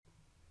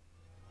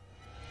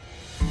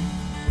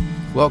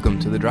Welcome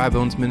to the Dry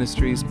Bones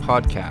Ministries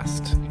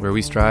podcast, where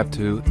we strive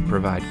to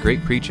provide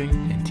great preaching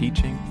and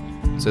teaching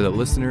so that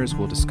listeners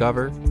will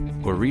discover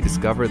or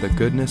rediscover the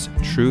goodness,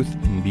 truth,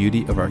 and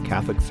beauty of our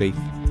Catholic faith.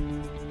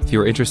 If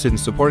you are interested in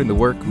supporting the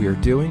work we are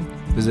doing,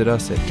 visit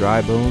us at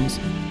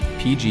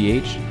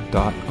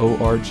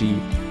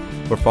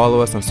drybones.pgh.org or follow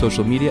us on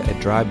social media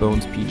at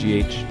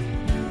drybonespgh.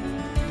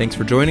 Thanks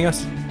for joining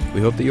us.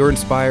 We hope that you're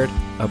inspired,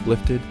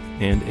 uplifted,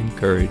 and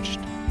encouraged.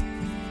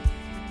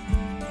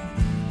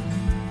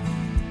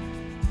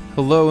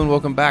 Hello and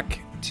welcome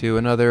back to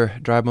another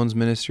Dry Bones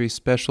Ministry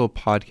special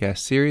podcast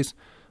series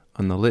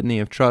on the Litany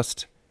of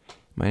Trust.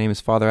 My name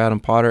is Father Adam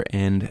Potter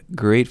and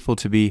grateful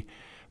to be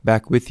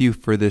back with you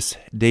for this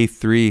day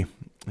 3.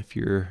 If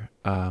you're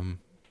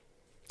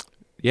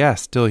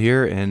still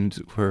here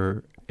and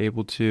we're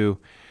able to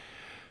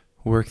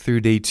work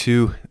through day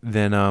 2,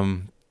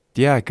 then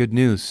good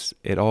news.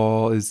 It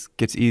all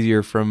gets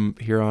easier from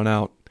here on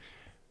out.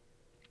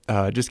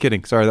 Just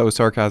kidding. Sorry, that was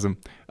sarcasm.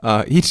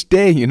 Each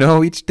day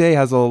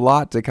has a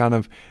lot to kind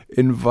of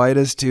invite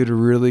us to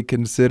really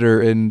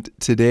consider. And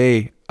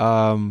today,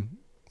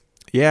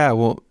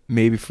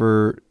 maybe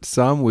for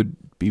some would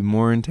be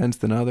more intense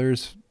than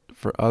others.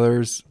 For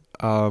others,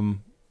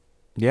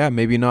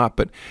 maybe not.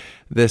 But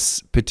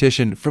this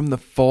petition, from the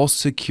false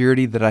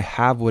security that I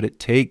have what it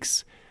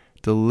takes,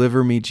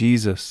 deliver me,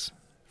 Jesus.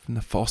 From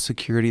the false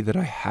security that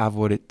I have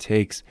what it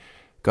takes.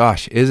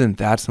 Gosh, isn't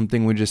that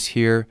something we just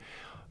hear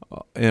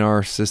in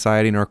our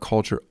society, in our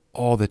culture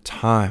all the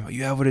time?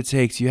 You have what it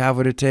takes, you have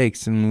what it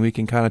takes. And we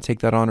can kind of take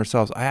that on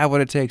ourselves. I have what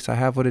it takes, I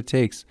have what it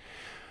takes.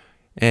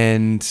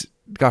 And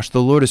gosh,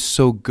 the Lord is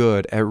so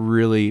good at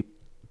really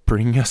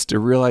bringing us to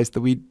realize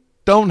that we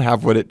don't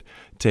have what it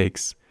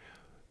takes.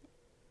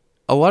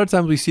 A lot of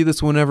times we see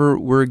this whenever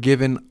we're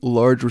given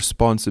large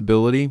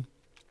responsibility.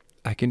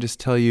 I can just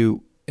tell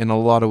you, in a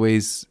lot of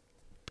ways,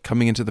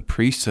 coming into the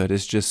priesthood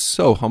is just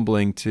so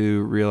humbling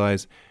to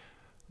realize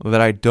that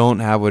I don't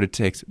have what it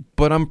takes.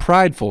 But I'm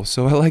prideful,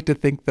 so I like to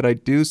think that I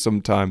do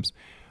sometimes.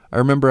 I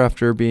remember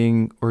after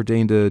being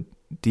ordained a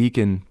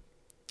deacon,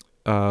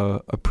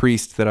 a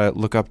priest that I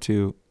look up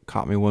to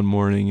caught me one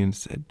morning and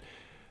said,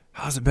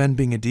 "How's it been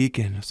being a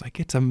deacon?" I was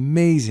like, "It's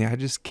amazing. I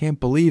just can't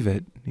believe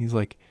it." And he's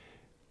like,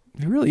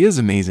 "It really is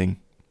amazing.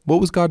 What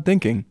was God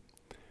thinking?"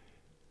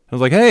 I was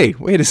like, "Hey,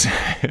 wait a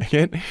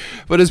second."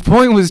 But his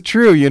point was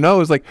true, It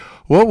was like,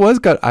 what was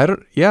God?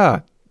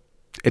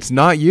 It's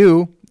not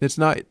you.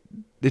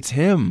 It's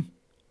him.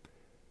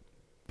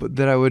 But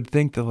that I would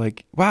think that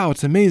wow,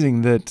 it's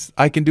amazing that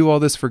I can do all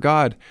this for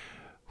God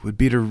would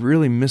be to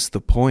really miss the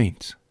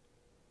point.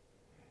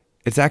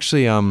 It's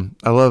actually, I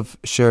love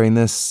sharing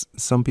this.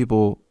 Some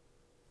people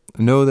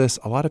know this.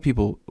 A lot of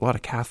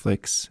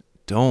Catholics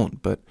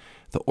don't, but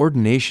the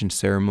ordination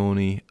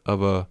ceremony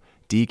of a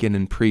deacon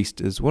and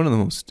priest is one of the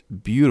most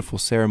beautiful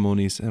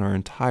ceremonies in our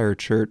entire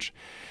church.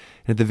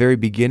 And at the very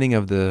beginning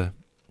of the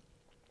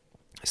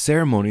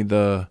ceremony,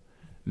 the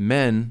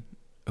men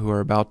who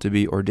are about to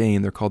be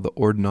ordained, they're called the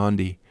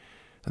ordinandi.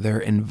 They're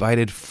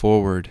invited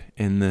forward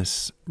in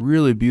this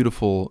really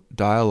beautiful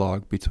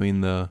dialogue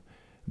between the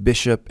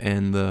bishop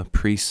and the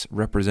priest's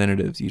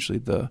representatives, usually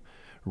the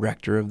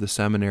rector of the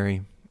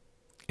seminary.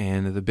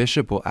 And the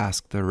bishop will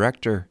ask the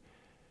rector,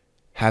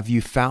 "Have you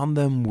found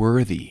them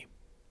worthy?"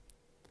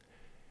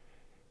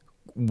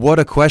 What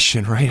a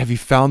question, right? Have you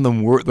found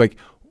them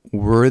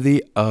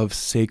worthy of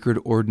sacred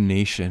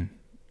ordination?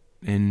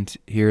 And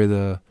here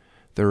the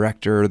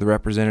rector or the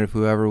representative,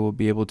 whoever, will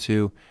be able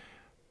to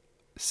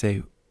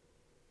say,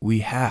 "We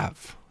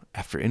have,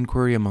 after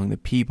inquiry among the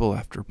people,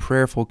 after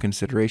prayerful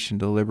consideration,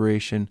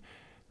 deliberation,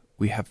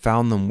 we have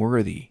found them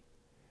worthy,"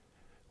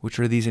 which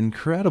are these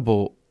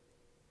incredible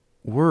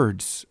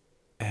words.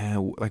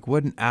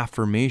 What an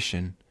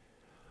affirmation.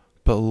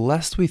 But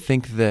lest we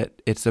think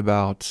that it's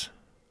about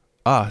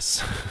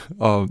us,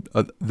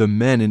 the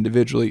men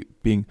individually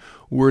being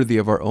worthy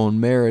of our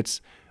own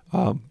merits,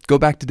 go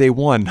back to day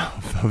 1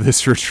 of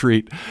this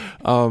retreat,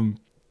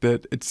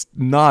 that it's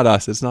not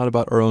us. It's not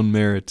about our own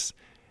merits.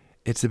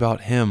 It's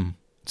about him.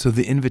 So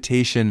the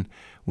invitation,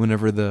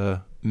 whenever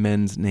the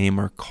men's name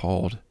are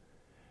called,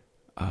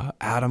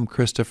 Adam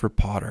Christopher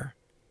Potter,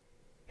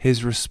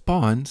 his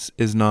response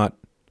is not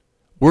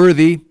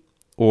worthy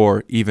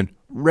or even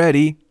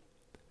ready.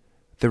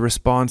 The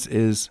response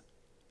is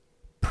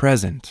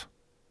present.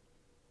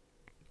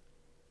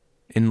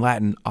 In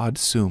Latin, ad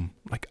sum,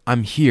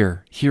 I'm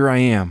here I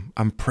am,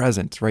 I'm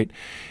present, right?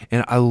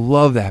 And I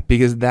love that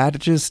because that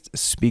just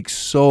speaks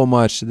so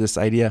much to this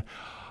idea.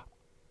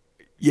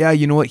 Yeah,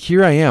 you know what?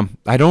 Here I am.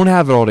 I don't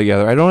have it all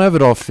together. I don't have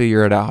it all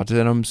figured out.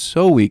 And I'm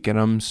so weak and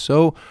I'm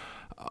so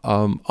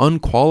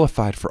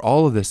unqualified for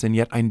all of this. And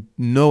yet I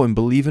know and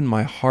believe in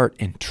my heart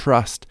and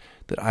trust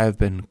that I have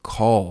been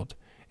called.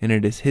 And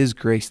it is his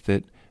grace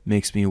that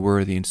makes me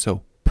worthy. And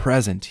so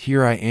present,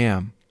 here I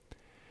am.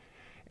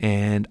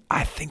 And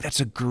I think that's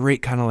a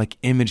great kind of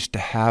image to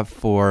have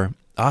for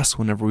us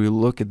whenever we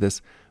look at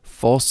this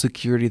false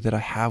security that I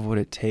have what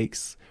it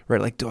takes,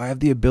 right? Do I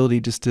have the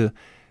ability just to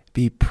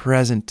be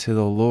present to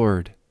the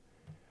Lord?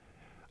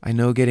 I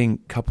know getting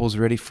couples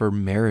ready for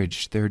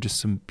marriage, there are just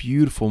some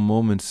beautiful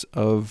moments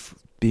of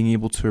being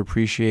able to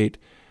appreciate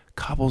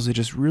couples that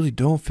just really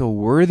don't feel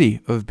worthy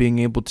of being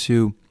able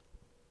to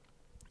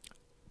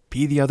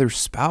be the other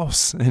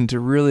spouse, and to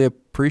really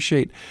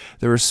appreciate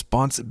the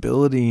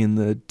responsibility and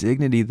the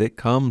dignity that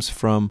comes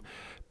from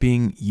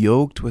being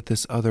yoked with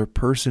this other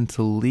person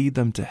to lead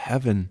them to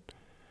heaven.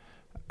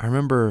 I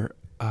remember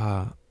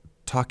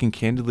talking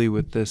candidly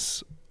with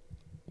this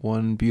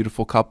one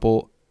beautiful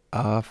couple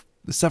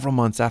several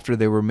months after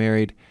they were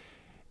married,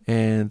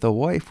 and the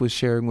wife was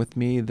sharing with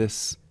me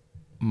this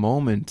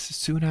moment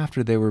soon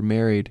after they were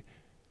married,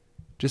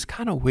 just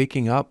kind of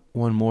waking up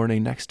one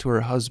morning next to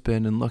her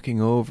husband and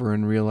looking over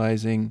and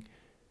realizing,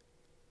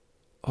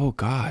 oh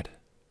God,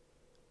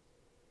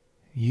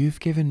 you've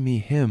given me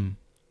him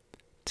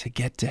to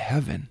get to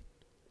heaven.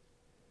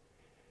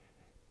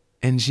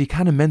 And she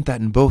kind of meant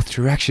that in both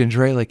directions,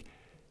 right? Like,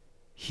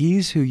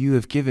 he's who you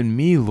have given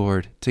me,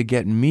 Lord, to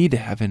get me to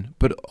heaven.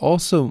 But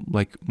also,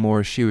 like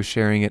more, she was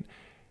sharing it,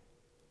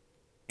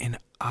 and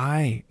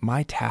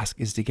my task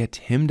is to get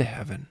him to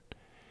heaven.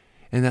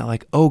 And that,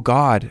 like, oh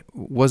God,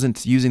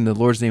 wasn't using the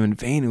Lord's name in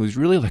vain. It was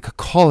really like a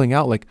calling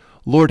out, like,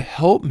 Lord,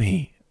 help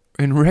me.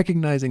 And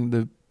recognizing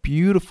the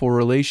beautiful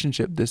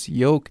relationship, this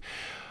yoke.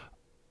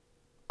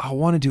 I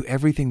want to do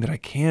everything that I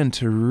can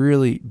to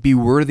really be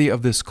worthy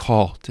of this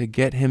call, to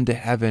get him to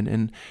heaven.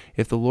 And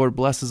if the Lord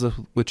blesses us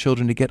with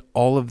children, to get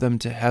all of them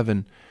to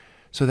heaven,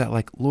 so that,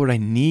 like, Lord, I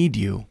need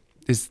you,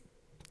 is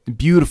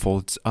beautiful.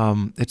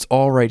 It's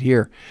all right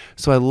here.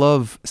 So I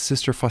love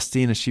Sister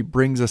Faustina. She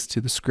brings us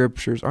to the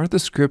scriptures. Aren't the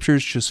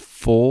scriptures just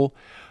full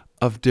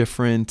of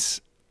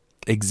different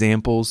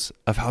examples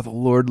of how the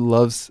Lord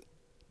loves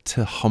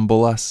to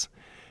humble us?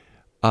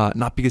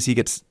 Not because he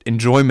gets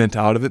enjoyment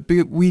out of it,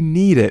 but we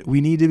need it. We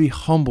need to be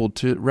humbled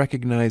to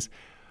recognize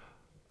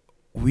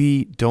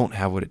we don't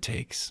have what it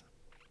takes.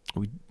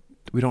 We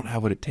don't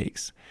have what it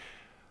takes.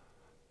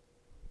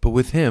 But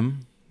with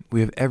him, we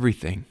have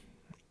everything.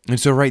 And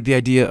so, right, the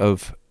idea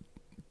of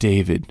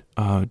David,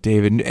 and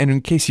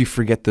in case you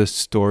forget the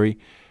story,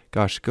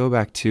 gosh, go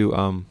back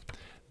to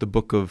the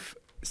book of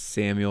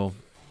Samuel.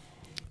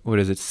 What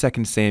is it?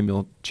 2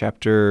 Samuel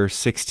chapter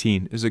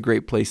 16 is a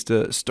great place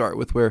to start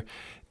with, where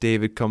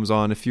David comes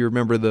on. If you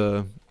remember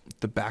the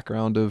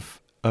background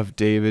of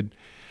David,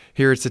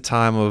 here it's a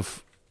time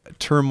of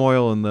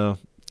turmoil in the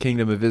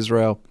kingdom of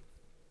Israel.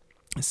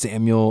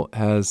 Samuel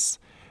has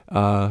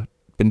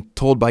been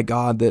told by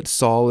God that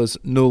Saul is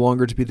no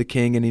longer to be the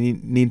king, and he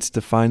needs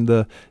to find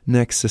the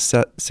next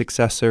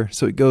successor.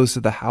 So he goes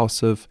to the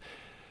house of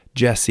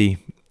Jesse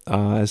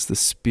as the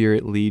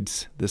Spirit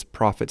leads this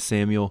prophet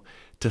Samuel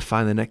to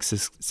find the next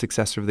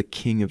successor of the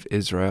king of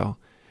Israel.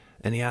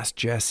 And he asked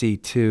Jesse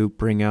to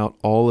bring out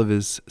all of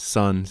his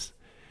sons.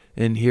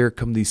 And here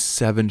come these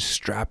 7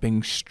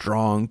 strapping,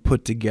 strong,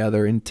 put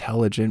together,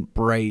 intelligent,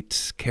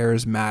 bright,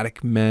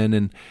 charismatic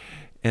men.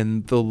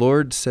 And the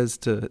Lord says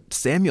to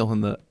Samuel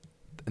in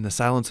the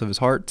silence of his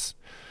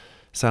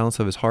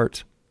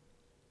heart,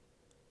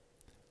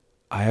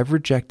 I have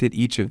rejected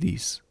each of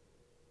these.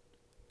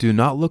 Do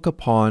not look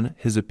upon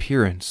his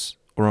appearance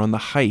or on the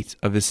height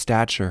of his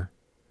stature.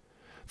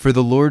 For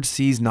the Lord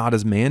sees not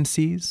as man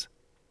sees.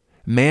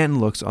 Man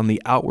looks on the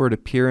outward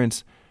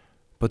appearance,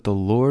 but the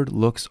Lord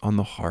looks on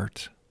the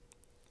heart.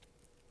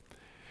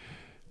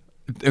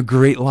 A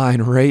great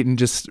line, right? And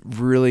just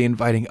really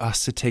inviting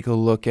us to take a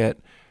look at,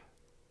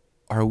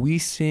 are we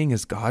seeing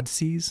as God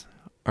sees?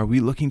 Are we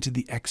looking to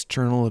the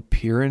external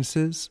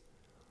appearances?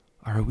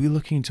 Are we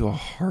looking to a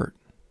heart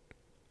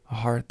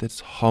that's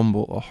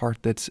humble, a heart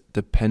that's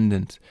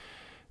dependent,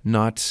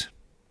 not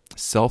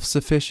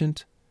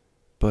self-sufficient,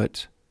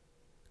 but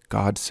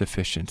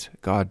God-sufficient,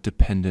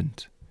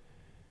 God-dependent?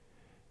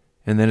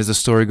 And then as the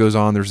story goes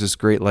on, there's this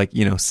great,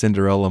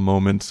 Cinderella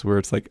moments where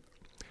it's like,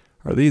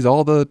 are these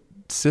all the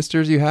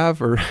sisters you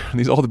have? Or are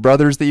these all the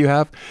brothers that you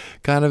have?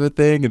 Kind of a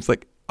thing. It's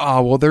like,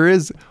 well, there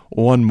is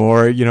one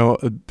more,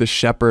 the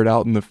shepherd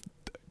out in the,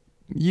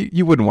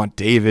 you wouldn't want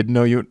David.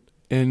 No,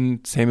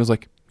 and Samuel's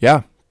like,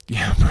 yeah,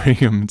 bring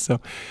him. And so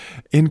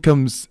in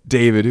comes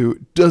David, who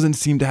doesn't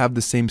seem to have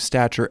the same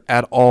stature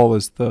at all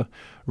as the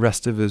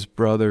rest of his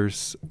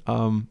brothers.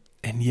 And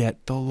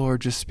yet the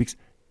Lord just speaks,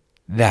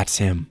 that's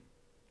him.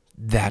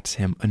 That's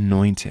him.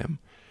 Anoint him.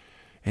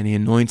 And he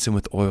anoints him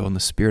with oil, and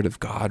the Spirit of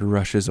God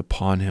rushes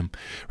upon him.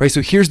 Right?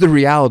 So here's the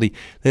reality,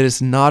 that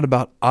it's not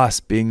about us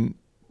being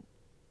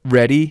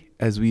ready,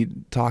 as we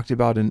talked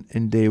about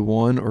in day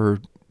 1, or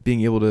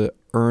being able to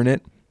earn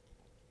it.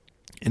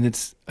 And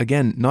it's,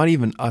 again, not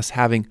even us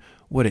having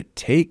what it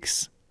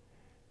takes,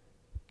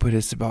 but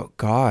it's about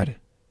God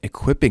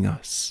equipping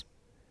us.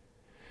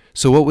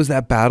 So what was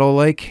that battle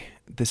like?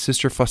 The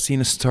Sister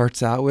Faustina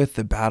starts out with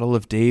the battle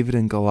of David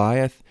and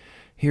Goliath.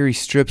 Here he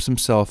strips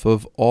himself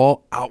of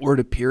all outward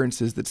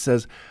appearances that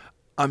says,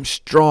 I'm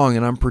strong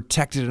and I'm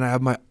protected and I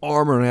have my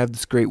armor and I have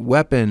this great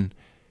weapon.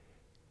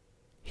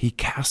 He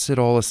casts it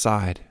all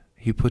aside.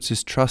 He puts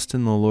his trust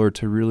in the Lord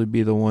to really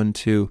be the one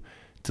to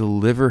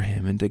deliver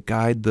him and to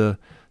guide the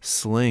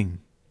sling.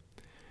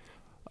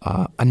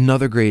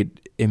 Another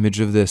great image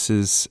of this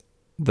is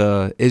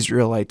the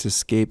Israelites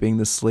escaping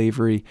the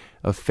slavery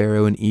of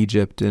Pharaoh in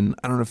Egypt. And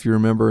I don't know if you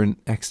remember in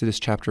Exodus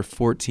chapter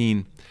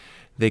 14,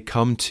 they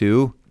come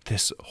to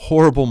this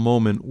horrible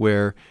moment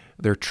where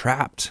they're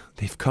trapped.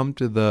 They've come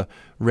to the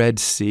Red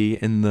Sea,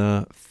 and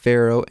the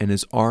Pharaoh and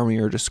his army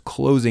are just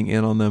closing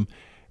in on them.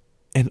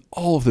 And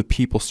all of the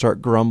people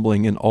start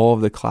grumbling in all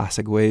of the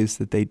classic ways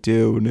that they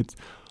do. And it's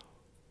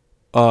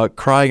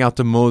crying out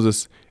to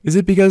Moses, "Is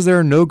it because there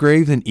are no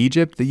graves in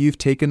Egypt that you've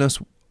taken us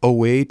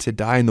away to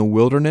die in the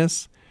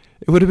wilderness?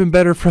 It would have been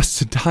better for us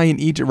to die in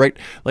Egypt," right?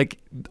 Like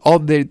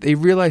they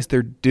realize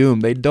they're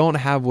doomed. They don't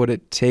have what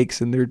it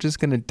takes, and they're just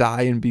going to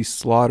die and be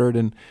slaughtered.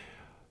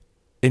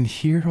 And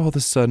here all of a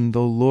sudden the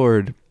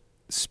Lord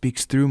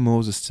speaks through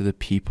Moses to the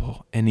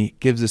people, and he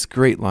gives this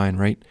great line,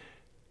 right?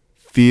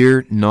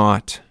 "Fear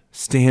not,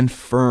 stand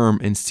firm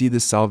and see the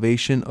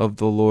salvation of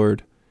the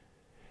Lord.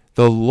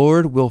 The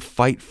Lord will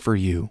fight for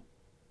you,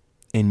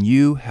 and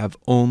you have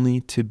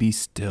only to be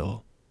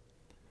still."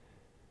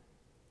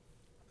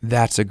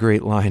 That's a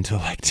great line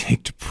to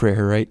take to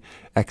prayer, right?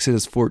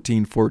 Exodus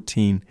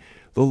 14:14.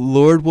 The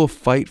Lord will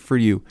fight for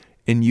you,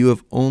 and you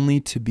have only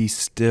to be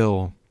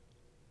still.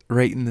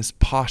 Right in this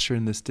posture,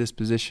 in this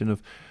disposition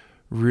of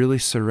really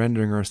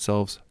surrendering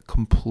ourselves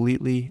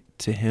completely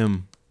to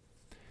Him.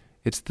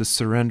 It's the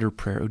surrender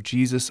prayer. "Oh,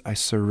 Jesus, I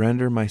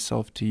surrender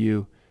myself to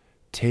you.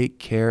 Take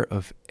care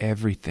of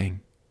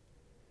everything."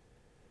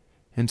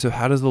 And so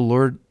how does the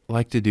Lord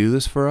like to do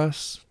this for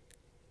us?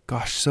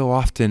 Gosh, so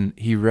often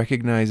He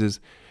recognizes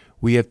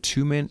we have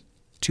too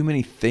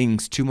many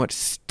things, too much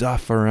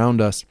stuff around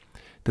us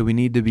that we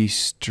need to be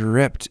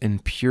stripped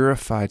and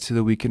purified so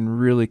that we can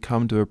really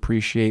come to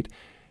appreciate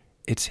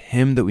it's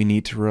Him that we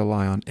need to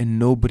rely on and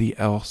nobody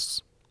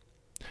else.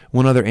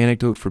 One other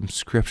anecdote from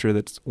Scripture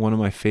that's one of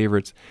my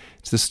favorites.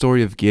 It's the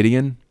story of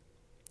Gideon.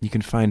 You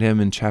can find him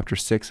in chapter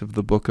 6 of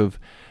the book of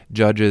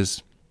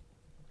Judges.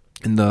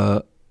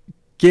 And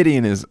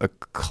Gideon is a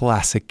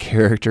classic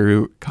character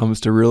who comes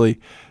to really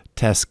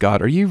test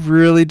God. "Are you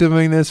really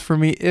doing this for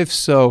me? If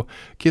so,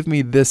 give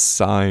me this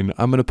sign.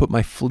 I'm going to put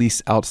my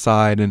fleece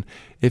outside, and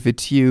if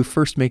it's you,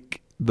 first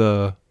make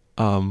the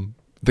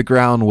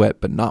ground wet,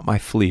 but not my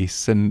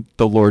fleece." And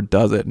the Lord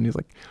does it. And he's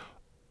like,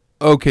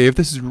 "Okay, if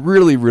this is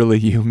really, really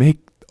you, make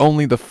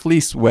only the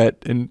fleece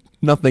wet and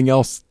nothing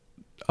else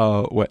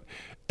wet."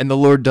 And the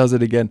Lord does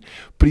it again.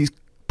 But He's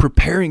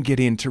preparing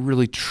Gideon to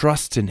really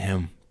trust in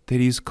Him,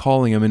 that He's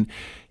calling him. And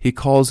He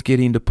calls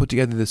Gideon to put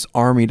together this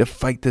army to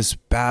fight this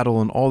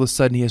battle. And all of a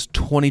sudden he has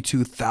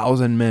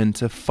 22,000 men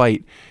to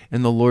fight.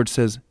 And the Lord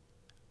says,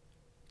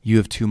 "You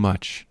have too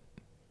much.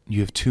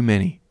 You have too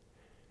many.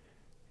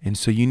 And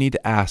so you need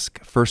to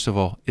ask, first of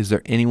all, is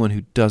there anyone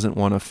who doesn't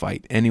want to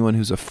fight? Anyone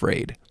who's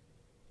afraid?"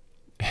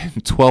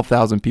 And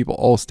 12,000 people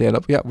all stand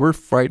up. "Yeah, we're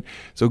afraid.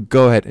 So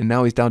go ahead." And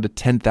now he's down to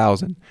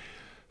 10,000.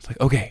 It's like,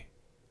 okay,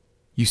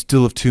 you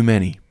still have too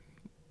many.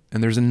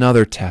 And there's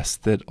another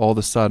test that all of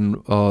a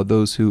sudden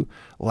those who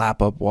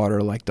lap up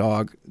water like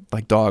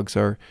dogs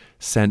are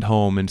sent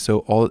home. And so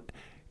all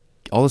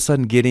of a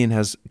sudden Gideon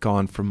has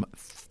gone from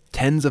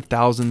tens of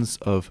thousands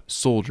of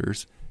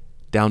soldiers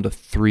down to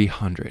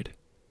 300.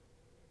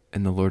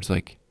 And the Lord's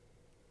like,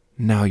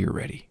 "Now you're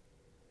ready."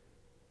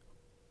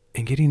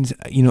 And Gideon's,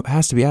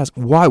 has to be asked,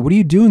 "Why? What are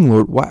you doing,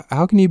 Lord? Why?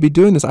 How can you be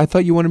doing this? I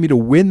thought you wanted me to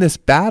win this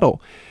battle."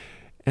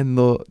 And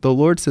the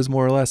Lord says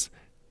more or less,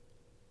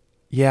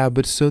 "Yeah,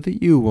 but so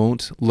that you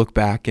won't look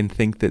back and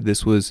think that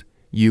this was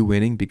you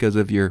winning because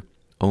of your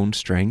own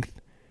strength,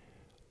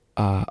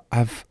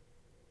 I've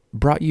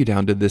brought you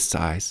down to this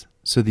size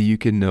so that you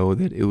can know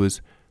that it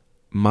was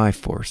my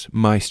force,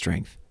 my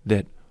strength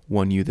that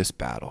won you this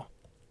battle."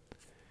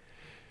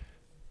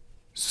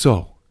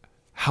 So,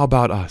 how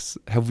about us?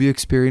 Have we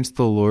experienced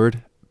the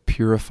Lord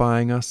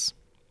purifying us,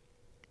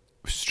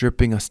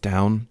 stripping us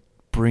down,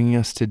 bringing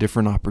us to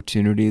different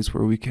opportunities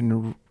where we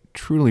can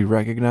truly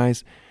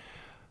recognize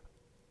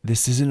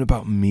this isn't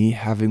about me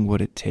having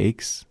what it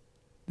takes.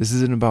 This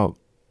isn't about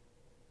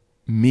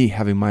me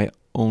having my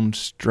own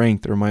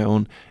strength or my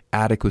own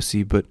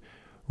adequacy, but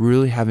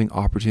really having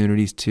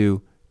opportunities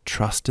to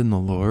trust in the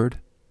Lord?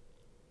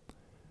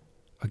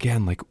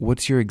 Again,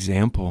 what's your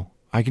example?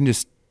 I can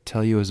just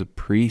tell you as a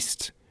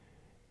priest,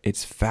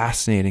 it's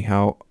fascinating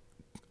how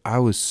I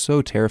was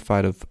so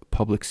terrified of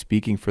public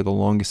speaking for the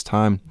longest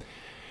time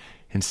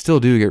and still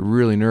do get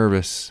really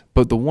nervous.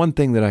 But the one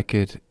thing that I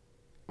could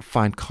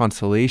find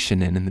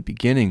consolation in the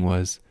beginning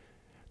was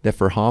that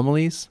for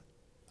homilies,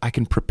 I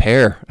can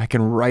prepare. I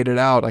can write it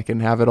out. I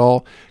can have it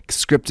all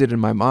scripted in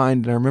my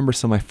mind. And I remember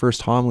some of my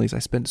first homilies, I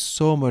spent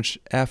so much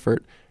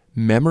effort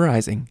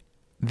memorizing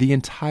the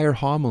entire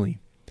homily.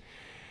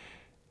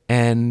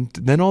 And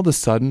then all of a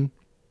sudden,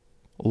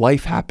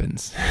 life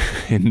happens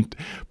and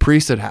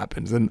priesthood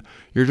happens, and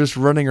you're just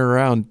running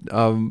around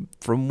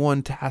from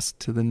one task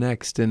to the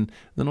next. And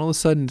then all of a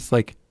sudden it's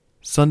like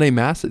Sunday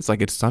Mass. It's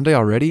Sunday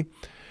already.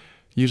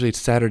 Usually it's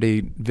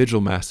Saturday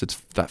Vigil Mass. It's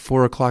that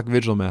 4:00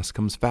 Vigil Mass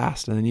comes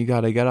fast, and then you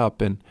got to get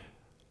up. And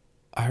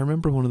I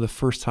remember one of the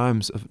first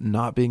times of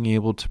not being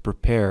able to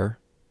prepare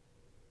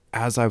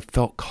as I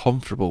felt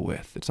comfortable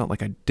with. It's not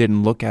like I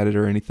didn't look at it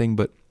or anything,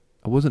 but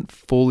I wasn't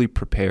fully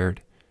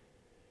prepared.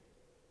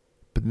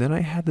 But then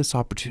I had this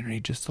opportunity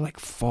just to like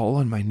fall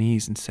on my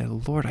knees and say,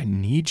 Lord, I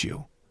need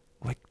you.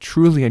 Like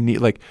truly I need,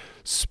 like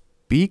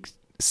speak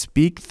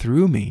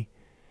through me.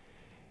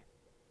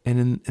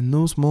 And in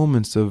those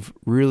moments of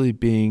really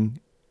being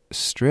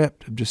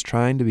stripped, of just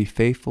trying to be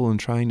faithful and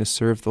trying to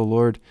serve the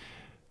Lord,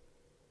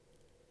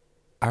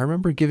 I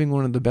remember giving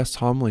one of the best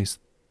homilies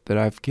that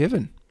I've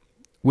given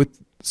with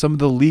some of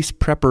the least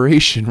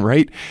preparation,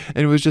 right? And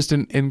it was just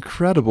an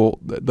incredible,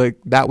 like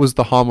that was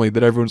the homily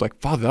that everyone's like,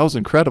 Father, that was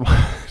incredible.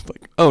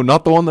 Like, oh,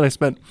 not the one that I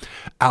spent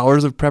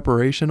hours of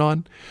preparation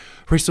on.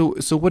 Right. So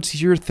what's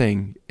your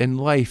thing in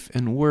life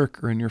and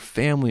work or in your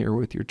family or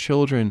with your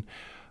children?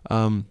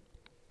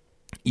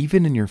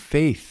 Even in your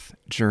faith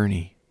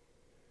journey,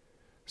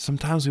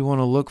 sometimes we want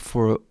to look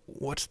for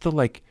what's the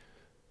like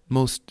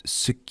most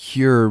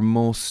secure,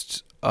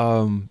 most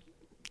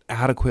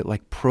adequate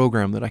like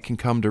program that I can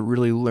come to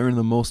really learn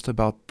the most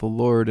about the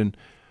Lord. And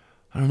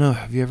I don't know,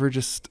 have you ever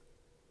just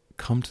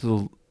come to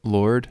the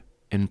Lord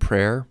in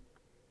prayer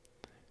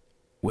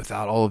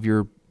without all of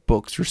your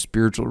books or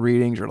spiritual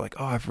readings? You're like,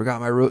 oh, I forgot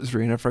my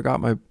rosary and I forgot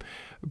my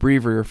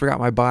breviary or I forgot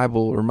my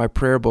Bible or my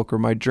prayer book or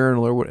my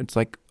journal or what. It's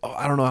like, oh,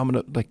 I don't know. I'm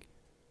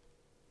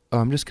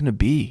just going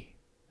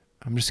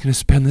to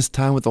spend this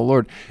time with the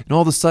Lord. And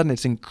all of a sudden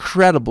it's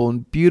incredible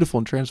and beautiful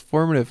and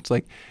transformative. It's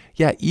like,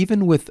 yeah,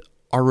 even with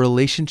our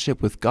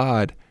relationship with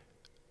God,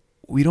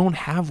 we don't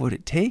have what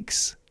it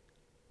takes.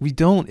 We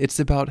don't. It's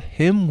about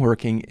Him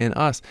working in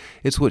us.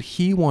 It's what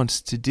He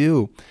wants to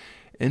do.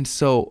 And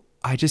so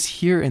I just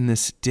hear in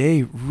this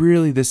day,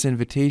 really this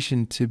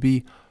invitation to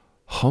be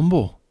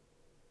humble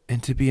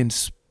and to be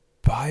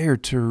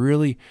inspired to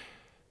really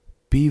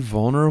be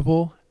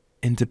vulnerable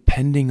and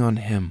depending on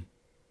Him.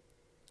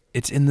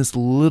 It's in this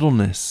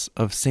littleness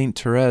of Saint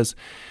Therese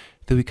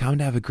that we come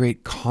to have a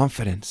great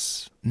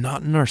confidence,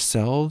 not in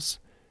ourselves,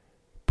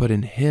 but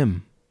in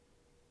Him.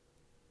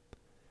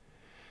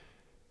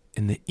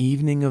 In the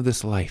evening of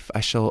this life, I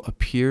shall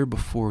appear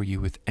before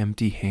you with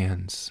empty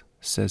hands,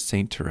 says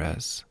Saint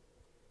Therese.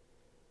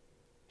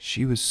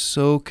 She was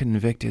so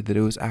convicted that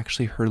it was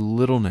actually her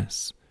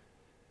littleness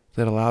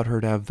that allowed her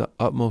to have the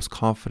utmost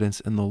confidence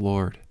in the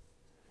Lord.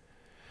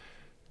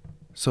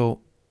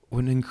 So, what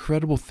an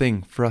incredible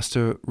thing for us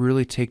to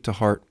really take to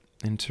heart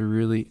and to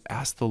really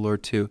ask the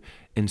Lord to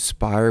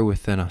inspire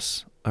within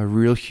us a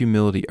real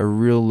humility, a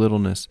real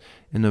littleness,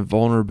 and a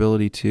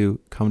vulnerability to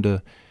come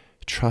to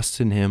trust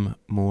in Him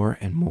more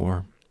and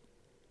more.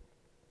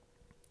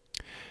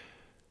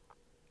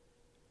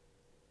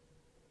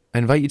 I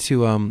invite you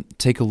to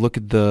take a look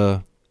at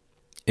the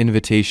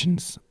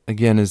invitations.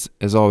 Again, as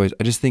always,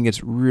 I just think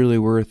it's really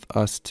worth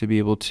us to be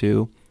able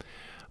to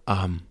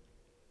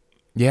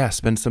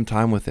spend some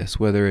time with this,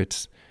 whether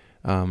it's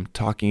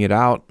talking it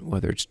out,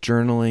 whether it's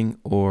journaling,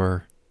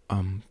 or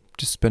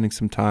just spending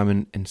some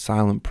time in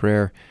silent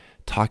prayer,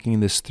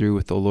 talking this through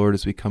with the Lord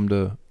as we come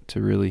to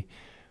really,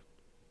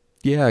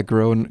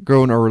 grow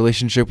in our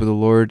relationship with the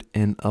Lord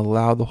and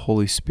allow the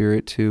Holy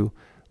Spirit to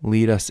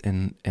lead us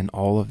in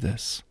all of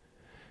this.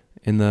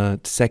 In the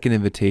second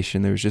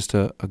invitation, there was just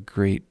a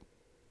great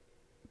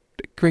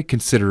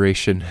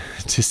consideration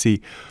to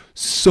see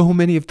so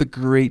many of the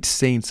great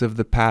saints of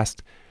the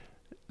past.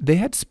 They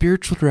had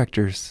spiritual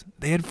directors,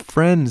 they had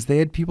friends, they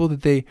had people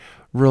that they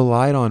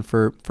relied on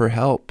for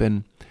help.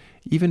 And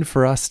even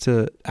for us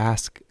to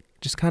ask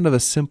just kind of a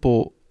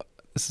simple,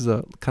 this is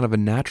a kind of a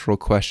natural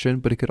question,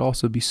 but it could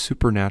also be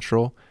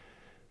supernatural.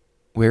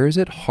 Where is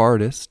it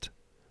hardest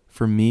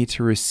for me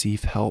to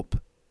receive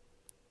help?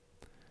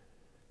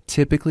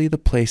 Typically the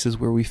places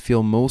where we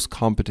feel most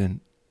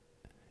competent,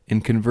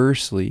 and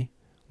conversely,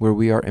 where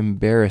we are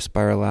embarrassed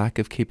by our lack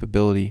of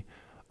capability,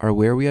 are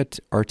where we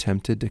are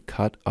tempted to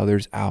cut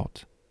others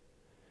out.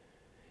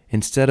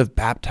 Instead of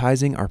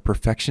baptizing our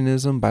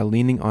perfectionism by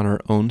leaning on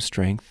our own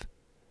strength,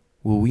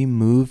 will we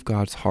move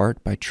God's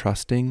heart by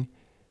trusting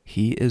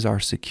He is our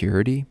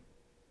security?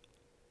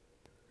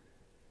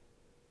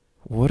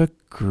 What a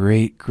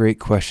great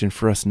question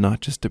for us not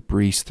just to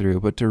breeze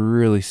through, but to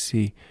really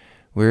see,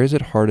 where is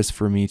it hardest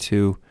for me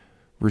to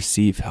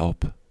receive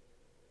help?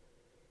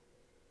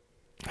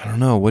 I don't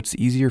know. What's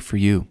easier for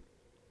you?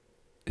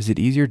 Is it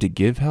easier to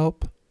give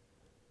help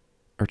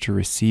or to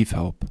receive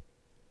help?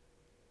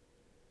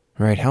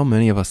 Right? How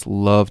many of us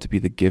love to be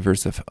the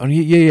givers of? Oh,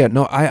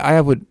 no, I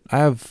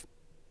have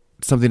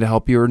something to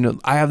help you, or no,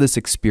 I have this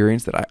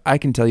experience that I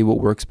can tell you what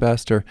works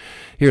best. Or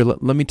here,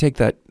 let me take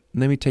that.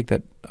 Let me take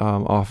that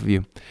off of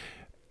you.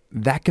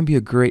 That can be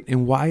a great.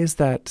 And why is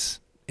that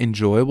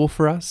enjoyable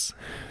for us?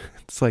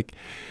 It's like,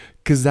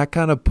 because that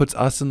kind of puts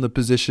us in the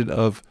position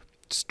of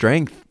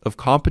strength, of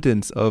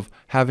competence, of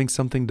having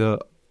something to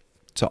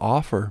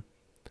offer.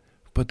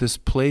 But this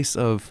place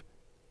of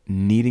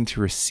needing to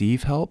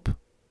receive help,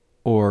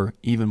 or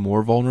even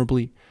more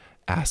vulnerably,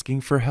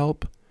 asking for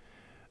help,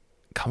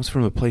 comes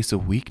from a place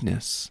of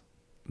weakness,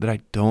 that I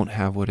don't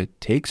have what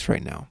it takes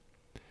right now.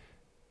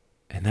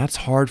 And that's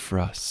hard for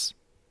us.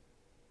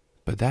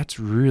 But that's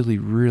really,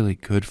 really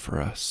good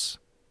for us.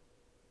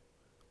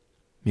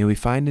 May we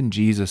find in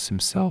Jesus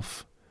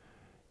himself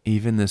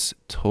even this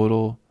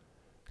total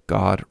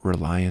God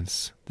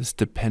reliance, this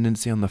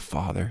dependency on the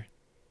Father.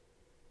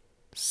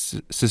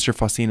 Sister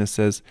Faustina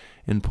says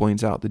and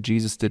points out that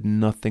Jesus did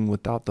nothing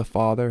without the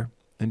Father,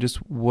 and just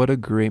what a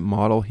great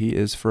model he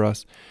is for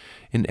us.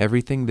 In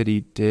everything that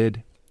he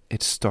did,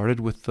 it started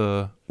with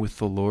the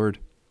Lord.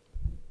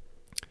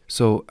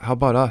 So how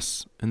about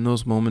us in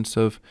those moments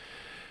of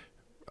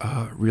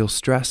real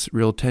stress,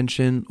 real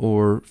tension,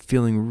 or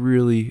feeling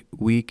really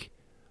weak?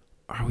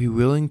 Are we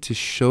willing to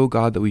show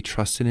God that we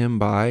trust in him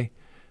by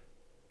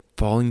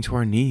falling to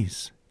our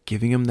knees,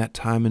 giving him that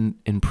time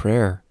in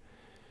prayer?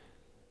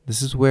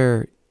 This is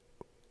where,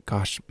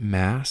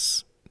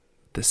 Mass,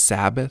 the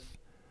Sabbath,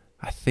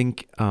 I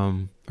think,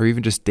 or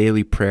even just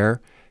daily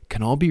prayer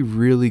can all be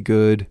really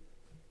good,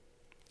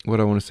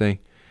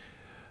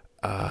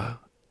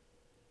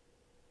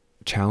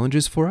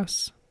 challenges for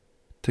us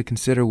to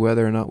consider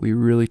whether or not we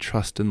really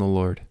trust in the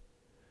Lord.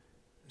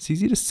 It's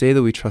easy to say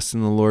that we trust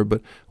in the Lord,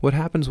 but what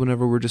happens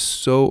whenever we're just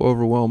so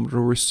overwhelmed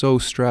or we're so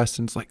stressed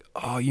and it's like,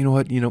 oh, you know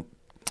what,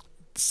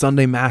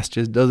 Sunday Mass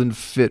just doesn't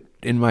fit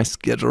in my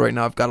schedule right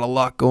now. I've got a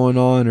lot going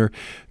on, or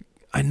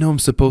I know I'm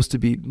supposed to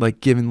be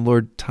giving the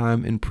Lord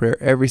time in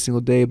prayer every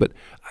single day, but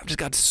I've just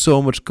got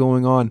so much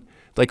going on.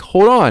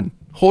 Hold on.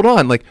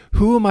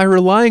 Who am I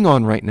relying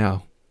on right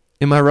now?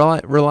 Am I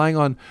relying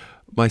on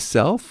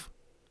myself,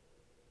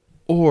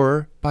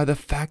 or by the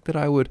fact that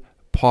I would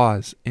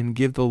pause and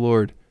give the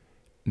Lord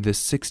this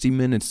 60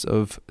 minutes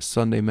of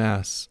Sunday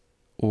Mass,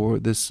 or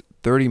this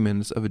 30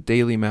 minutes of a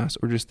daily Mass,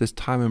 or just this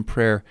time in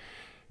prayer?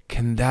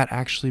 Can that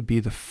actually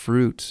be the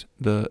fruit,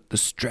 the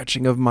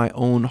stretching of my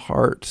own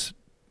heart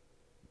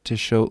to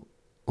show,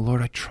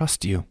 Lord, I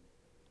trust you.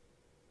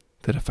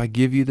 That if I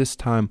give you this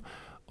time,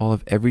 all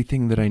of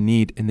everything that I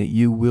need, and that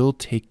you will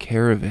take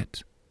care of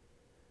it.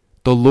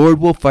 The Lord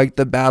will fight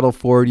the battle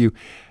for you,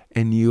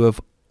 and you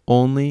have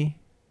only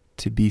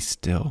to be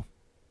still.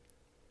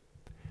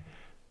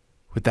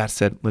 With that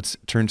said, let's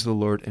turn to the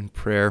Lord in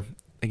prayer.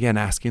 Again,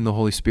 asking the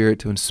Holy Spirit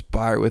to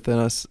inspire within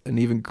us an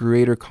even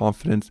greater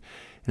confidence,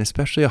 and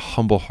especially a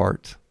humble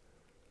heart,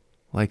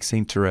 like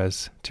St.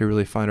 Therese, to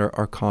really find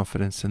our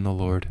confidence in the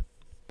Lord.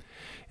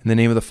 In the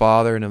name of the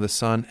Father, and of the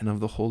Son, and of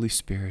the Holy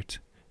Spirit.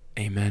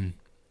 Amen.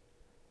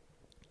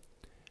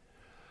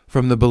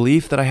 From the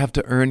belief that I have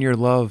to earn your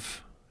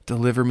love,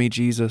 deliver me,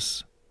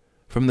 Jesus.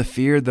 From the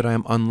fear that I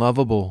am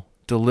unlovable,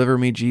 deliver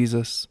me,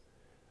 Jesus.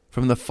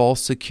 From the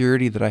false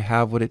security that I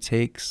have what it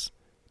takes,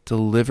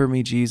 deliver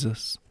me,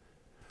 Jesus.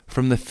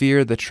 From the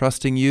fear that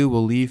trusting you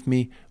will leave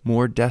me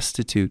more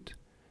destitute,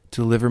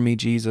 deliver me,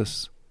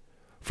 Jesus.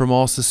 From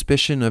all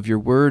suspicion of your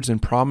words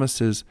and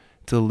promises,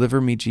 deliver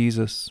me,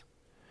 Jesus.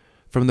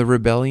 From the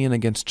rebellion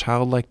against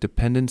childlike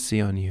dependency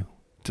on you,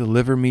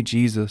 deliver me,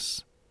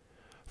 Jesus.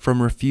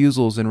 From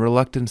refusals and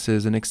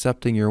reluctances in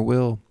accepting your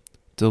will,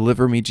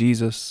 deliver me,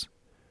 Jesus.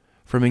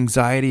 From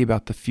anxiety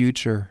about the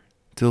future,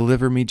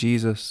 deliver me,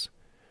 Jesus.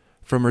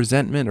 From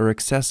resentment or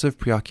excessive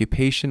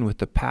preoccupation with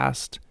the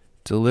past,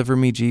 deliver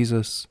me,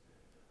 Jesus.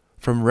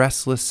 From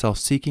restless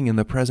self-seeking in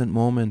the present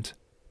moment,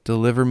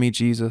 deliver me,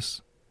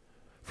 Jesus.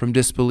 From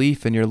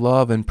disbelief in your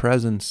love and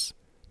presence,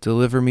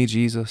 deliver me,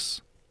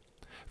 Jesus.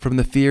 From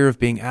the fear of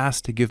being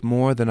asked to give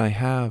more than I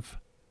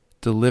have,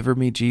 deliver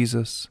me,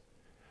 Jesus.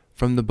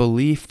 From the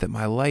belief that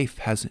my life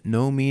has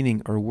no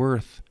meaning or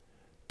worth,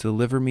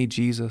 deliver me,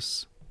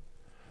 Jesus.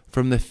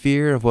 From the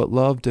fear of what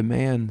love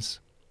demands,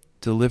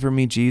 deliver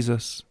me,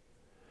 Jesus.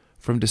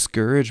 From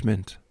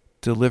discouragement,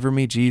 deliver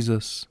me,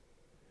 Jesus.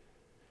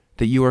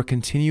 That you are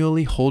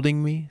continually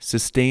holding me,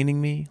 sustaining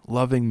me,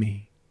 loving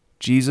me.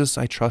 Jesus,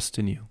 I trust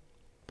in you.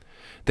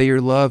 That your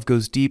love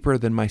goes deeper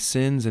than my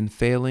sins and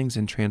failings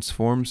and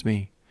transforms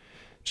me.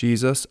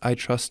 Jesus, I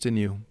trust in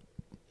you.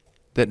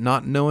 That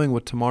not knowing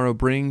what tomorrow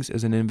brings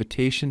is an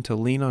invitation to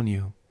lean on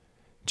you.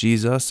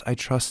 Jesus, I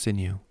trust in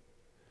you.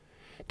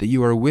 That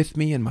you are with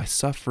me in my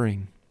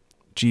suffering.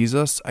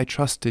 Jesus, I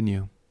trust in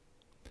you.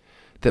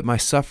 That my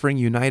suffering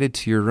united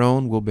to your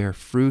own will bear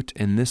fruit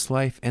in this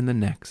life and the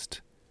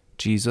next.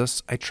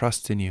 Jesus, I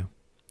trust in you.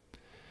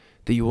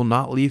 That you will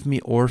not leave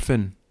me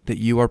orphan, that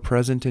you are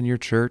present in your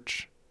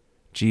church.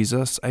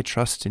 Jesus, I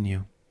trust in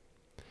you.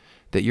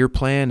 That your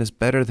plan is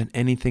better than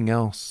anything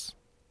else.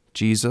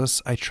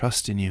 Jesus, I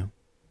trust in you.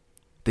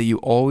 That you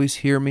always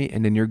hear me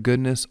and in your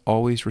goodness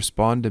always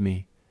respond to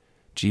me.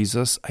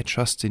 Jesus, I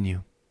trust in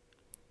you.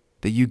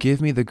 That you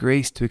give me the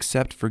grace to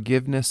accept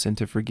forgiveness and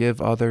to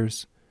forgive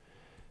others.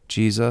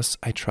 Jesus,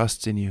 I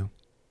trust in you.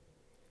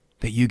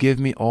 That you give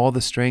me all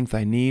the strength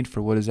I need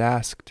for what is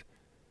asked.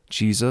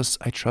 Jesus,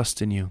 I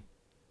trust in you.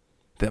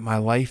 That my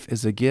life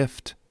is a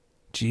gift.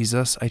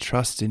 Jesus, I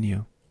trust in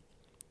you.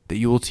 That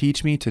you will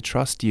teach me to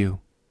trust you.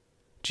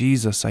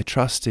 Jesus, I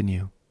trust in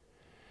you.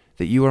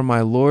 That you are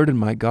my Lord and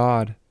my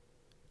God.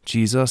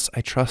 Jesus,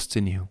 I trust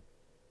in you.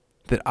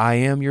 That I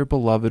am your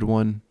beloved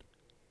one.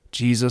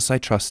 Jesus, I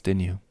trust in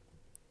you.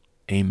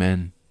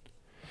 Amen.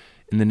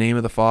 In the name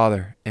of the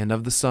Father, and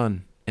of the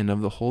Son, and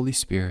of the Holy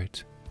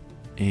Spirit.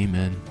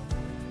 Amen.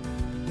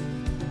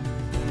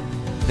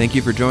 Thank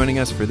you for joining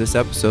us for this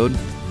episode.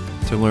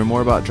 To learn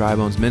more about Dry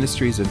Bones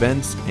Ministries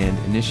events and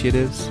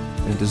initiatives,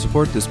 and to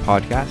support this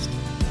podcast,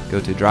 go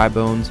to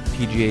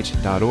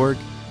drybonespgh.org.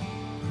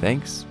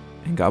 Thanks,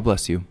 and God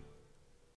bless you.